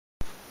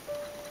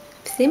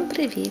Всім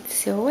привіт!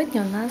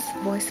 Сьогодні у нас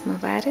 8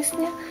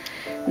 вересня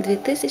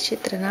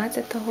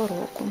 2013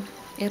 року.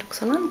 І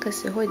Роксоланка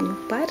сьогодні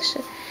вперше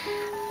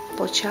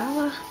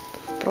почала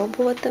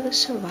пробувати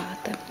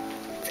вишивати.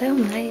 Це у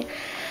неї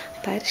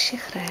перші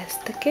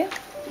хрестики.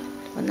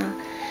 Вона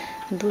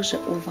дуже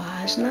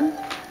уважна.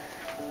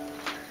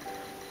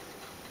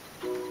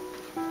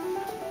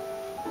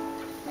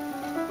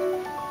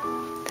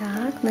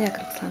 Так, ну як,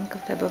 Роксоланка,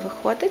 в тебе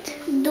виходить?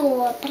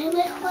 Добре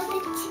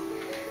виходить.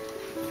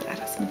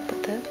 Зараз ми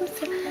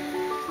подивимося,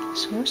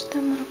 що ж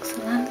там у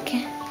Роксоланки.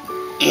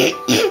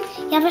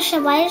 Я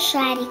вишиваю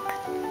шарик.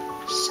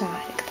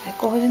 Шарик. Та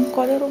якого він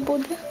кольору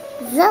буде?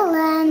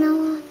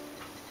 Зеленого.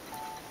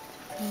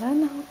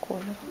 Зеленого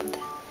кольору буде.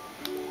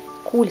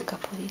 Кулька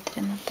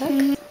повітряна, так?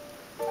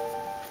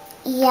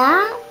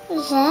 Я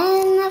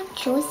вже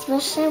навчусь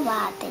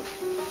вишивати.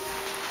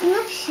 Ну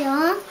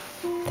все.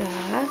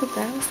 Так,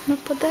 зараз ми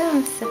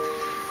подивимося,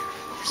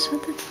 що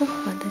тут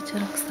виходить у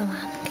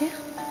Роксоланки.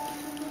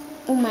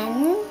 У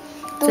мене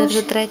Це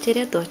вже третій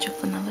рядочок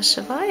вона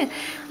вишиває.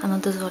 Ану,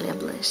 дозволь я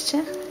ближче.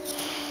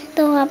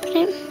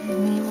 добре.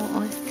 Знімемо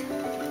ось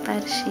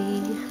перші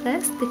її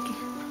хрестики.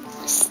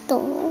 Ось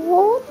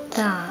тут.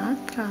 Так,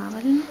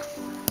 правильно.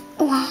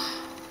 О,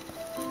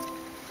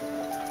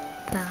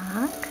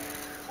 Так.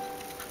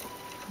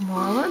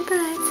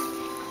 Молодець.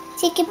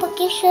 тільки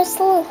поки що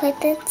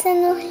слухайте, це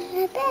не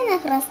виглядає на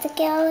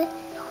хрестики, але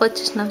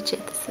Хочеш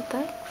навчитися,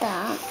 так? так.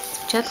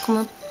 Спочатку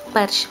ми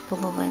перші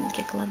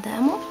половинки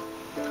кладемо.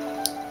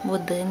 В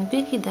один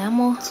бік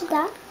йдемо Сюди.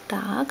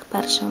 так,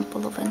 першими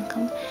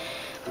половинками.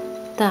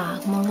 Так,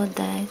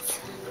 молодець.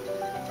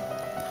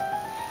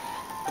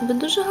 Тобі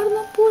дуже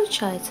гарно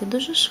виходить,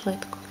 дуже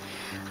швидко.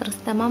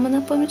 Росте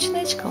мамина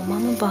помічничка, у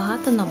мами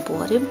багато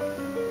наборів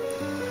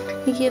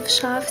є в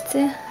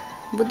шафці.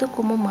 Буде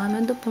кому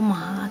мамі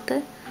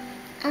допомагати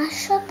А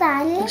що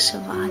далі?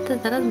 вишивати.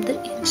 Зараз буде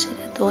інший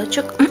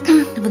рядочок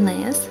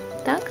вниз.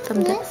 Так,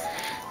 там де. Вниз?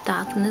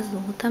 Так,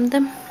 внизу, там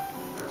де.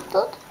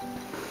 Тут?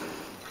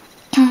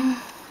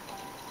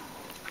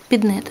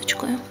 Під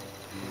ниточкою.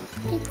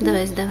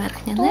 Дивись, де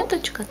верхня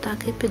ниточка, так,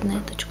 і під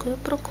ниточкою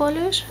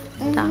проколюєш.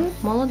 Так,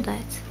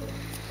 молодець.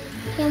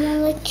 Я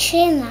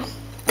молодчина.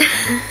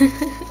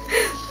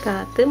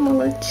 Так, ти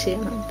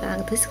молодчина.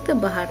 Так, десь в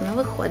тебе гарно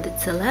виходить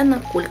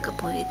зелена кулька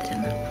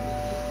повітряна.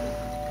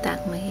 Так,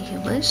 ми її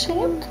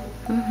вишиємо.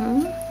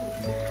 Угу.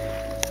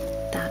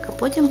 Так, а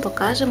потім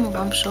покажемо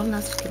вам, що в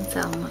нас в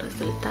кінцевому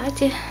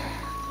результаті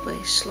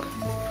вийшло.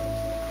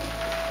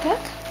 Так?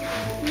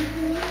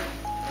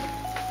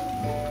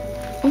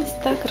 Ось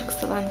так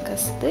Роксоланка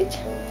сидить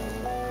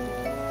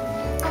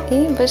і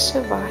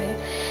вишиває.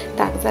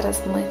 Так, зараз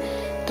ми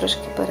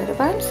трошки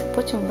перерваємося,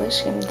 потім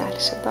вишиємо далі,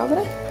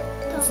 добре?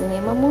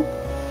 Знімемо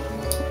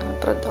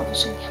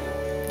продовження.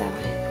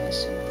 Давай,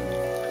 вишивай.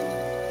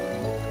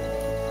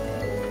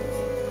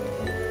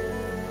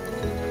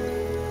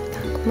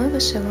 Так, ми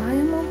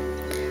вишиваємо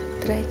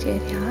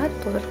третій ряд,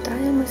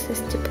 повертаємося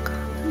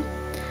стіпками.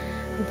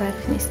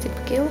 Верхні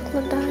стіпки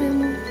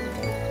укладаємо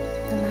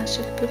на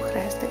наших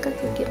півхрестиках,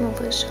 які ми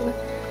вишили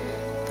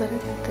перед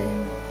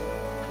тим.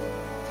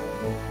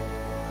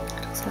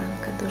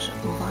 Роксоланка дуже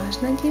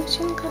уважна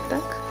дівчинка,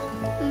 так?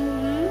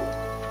 Угу.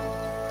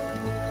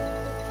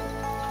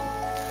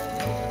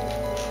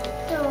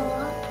 Так.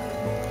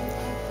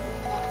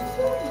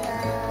 Сюди.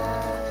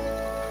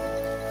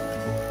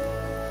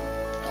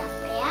 Я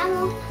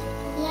прямо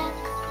як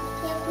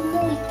в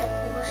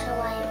мультику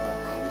вишиваю,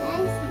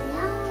 мене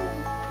зняли.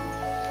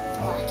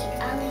 Ой,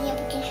 але я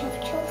поки що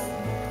вчусь.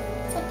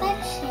 Це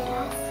перший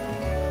раз.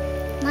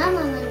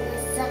 Мама мене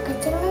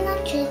захотіла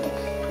навчити.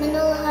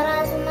 Минулого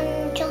разу в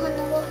мене нічого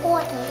не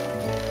виходило,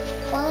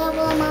 коли я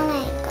була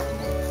маленька.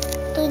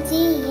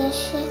 Тоді я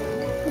ще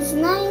не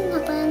знаю,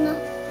 напевно,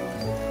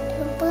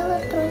 робила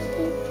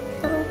трохи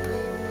проби.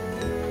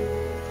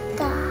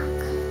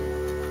 Так.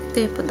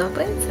 Тобі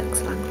подобається,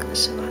 Роксоланка,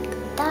 вишивати?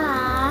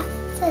 Так,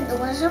 це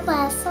дуже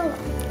весело.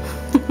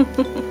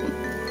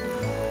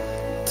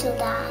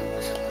 Сюди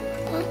пішла,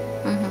 так?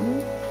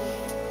 Угу.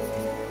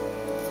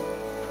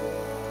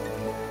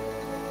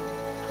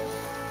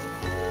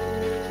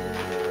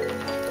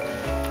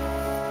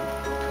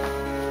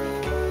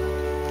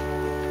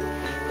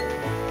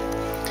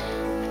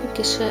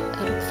 Поки ще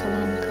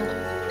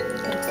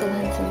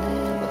Роксоланці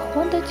не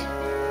виходить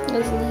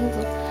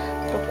знизу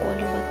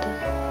проколювати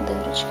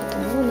дирочки,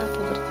 тому вона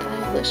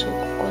повертає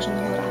вишивку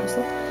кожного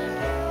разу,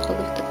 коли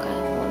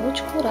втикає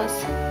голочку, раз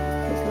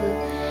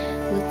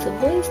з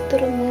лицевої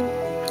сторони,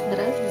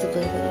 раз з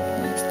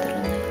виворотної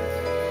сторони.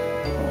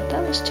 От,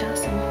 але з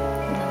часом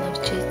вона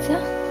навчиться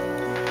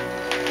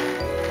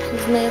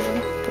знизу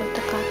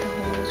протикати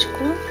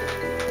голочку.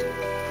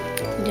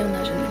 Тоді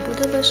вона вже не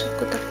буде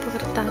вишивку так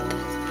повертати.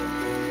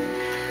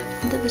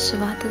 Буде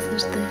вишивати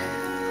завжди.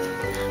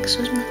 Так,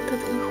 що ж на тебе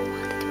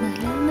виходить? Ми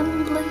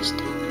глянемо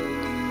ближче.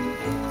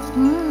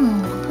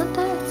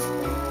 Молодець.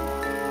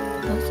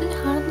 Досить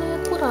гарно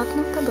і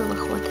акуратно в тебе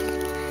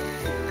виходить.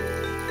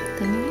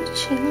 Ти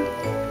молодчина.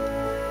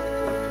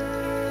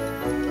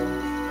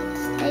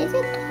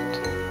 Стійте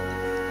тут.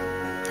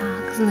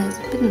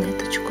 знизу під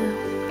ниточкою.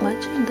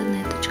 Бачиш, де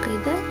ниточка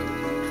йде,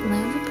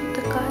 знизу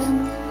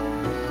протикаємо.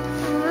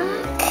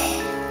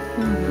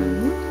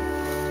 Угу.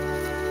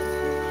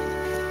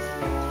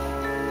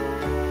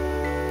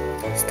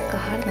 Ось така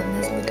гарна в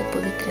нас буде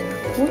повітряна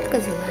кулька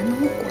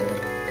зеленого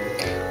кольору.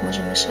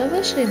 Може, ми ще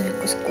вишиємо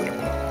якусь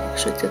кульку,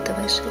 якщо цю ти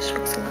вишиєш,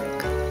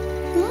 Роксоланка?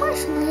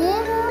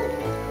 Можливо.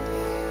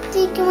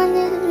 Тільки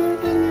мене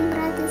любить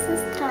брат і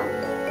сестра.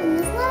 Не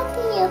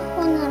знаєте, я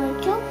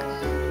хонорочок,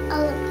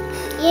 але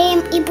я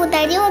їм і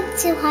подарила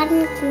цю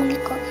гарну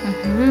кульку.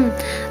 Угу.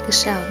 І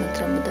ще одну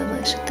треба буде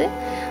вишити,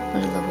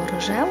 можливо,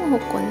 рожевого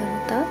кольору,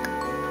 так?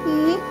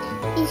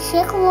 І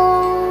ще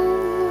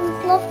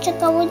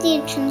хлопчика або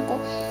дівчинку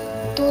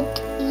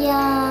тут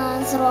я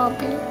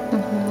зроблю.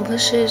 Угу.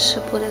 Вишиєш ще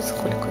поряд з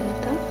кулькою,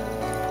 так?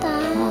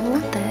 Так.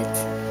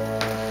 Молодець.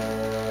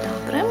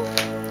 Добре.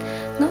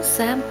 Ну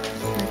все,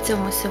 на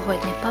цьому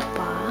сьогодні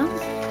па-па.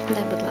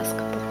 Дай, будь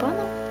ласка, папа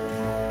нам.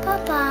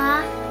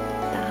 Па-па.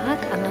 Так,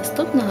 а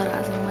наступного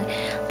разу ми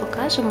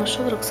покажемо,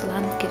 що в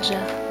Роксоланки вже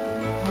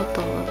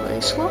готово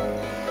вийшло.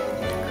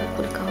 Така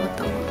кулька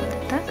готова буде,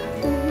 так?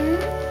 Угу.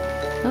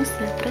 Ну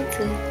все,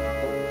 працює.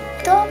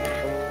 Добре.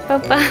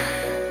 Па-па.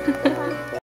 Па-па.